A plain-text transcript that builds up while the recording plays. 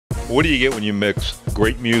What do you get when you mix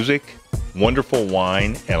great music, wonderful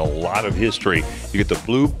wine, and a lot of history? You get the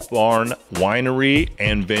Blue Barn Winery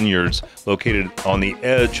and Vineyards located on the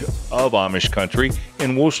edge of Amish country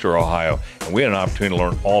in Worcester, Ohio. And we had an opportunity to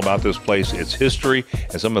learn all about this place, its history,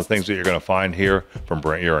 and some of the things that you're going to find here from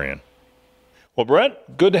Brent Urian. Well,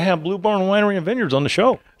 Brent, good to have Blue Barn Winery and Vineyards on the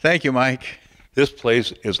show. Thank you, Mike. This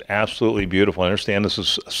place is absolutely beautiful. I understand this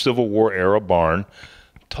is a Civil War era barn.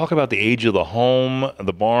 Talk about the age of the home,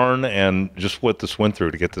 the barn, and just what this went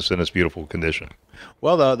through to get this in its beautiful condition.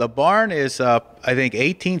 Well, the barn is, I think,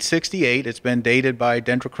 1868. It's been dated by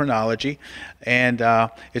dendrochronology, and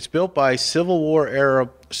it's built by Civil War era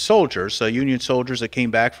soldiers, Union soldiers that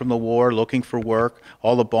came back from the war looking for work.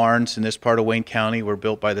 All the barns in this part of Wayne County were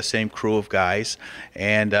built by the same crew of guys,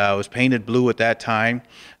 and it was painted blue at that time.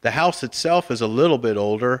 The house itself is a little bit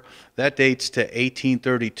older. That dates to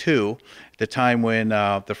 1832. The time when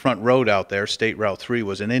the front road out there, State Route 3,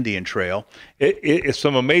 was an Indian trail. It's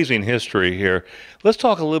some amazing history here. Let's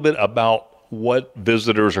talk a little bit about what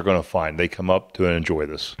visitors are going to find. They come up to enjoy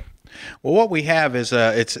this. Well, what we have is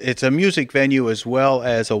it's a music venue as well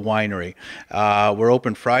as a winery. We're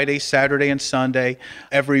open Friday, Saturday, and Sunday.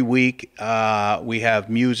 Every week we have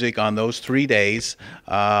music on those 3 days.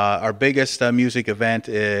 Our biggest music event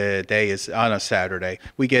day is on a Saturday.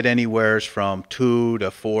 We get anywhere from 2 to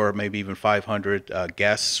 4, maybe even 500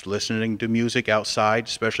 guests listening to music outside,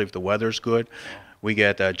 especially if the weather's good. We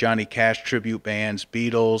get Johnny Cash tribute bands,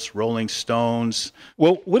 Beatles, Rolling Stones.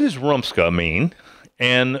 Well, what does Rumska mean?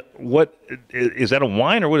 And what is that, a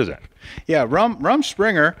wine or what is that? Yeah, rum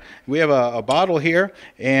Springer. We have a bottle here,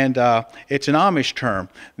 and it's an Amish term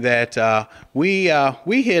that we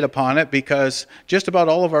hit upon it because just about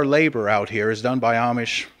all of our labor out here is done by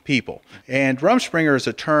Amish people. And Rumspringer is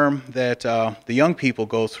a term that the young people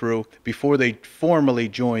go through before they formally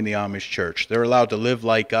join the Amish church. They're allowed to live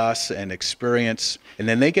like us and experience, and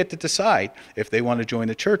then they get to decide if they want to join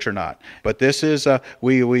the church or not. But this is,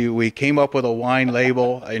 we came up with a wine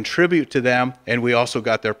label in tribute to them, and we also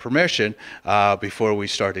got their permission before we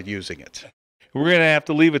started using it. We're going to have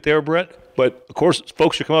to leave it there, Brett. But, of course,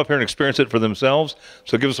 folks should come up here and experience it for themselves.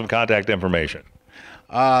 So give us some contact information.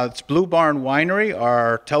 It's Blue Barn Winery.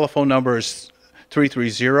 Our telephone number is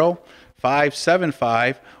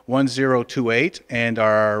 330-575-1028, and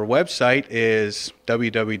our website is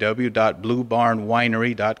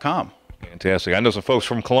www.bluebarnwinery.com. Fantastic. I know some folks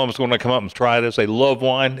from Columbus want to come up and try this. They love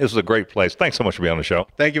wine. This is a great place. Thanks so much for being on the show.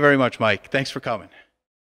 Thank you very much, Mike. Thanks for coming.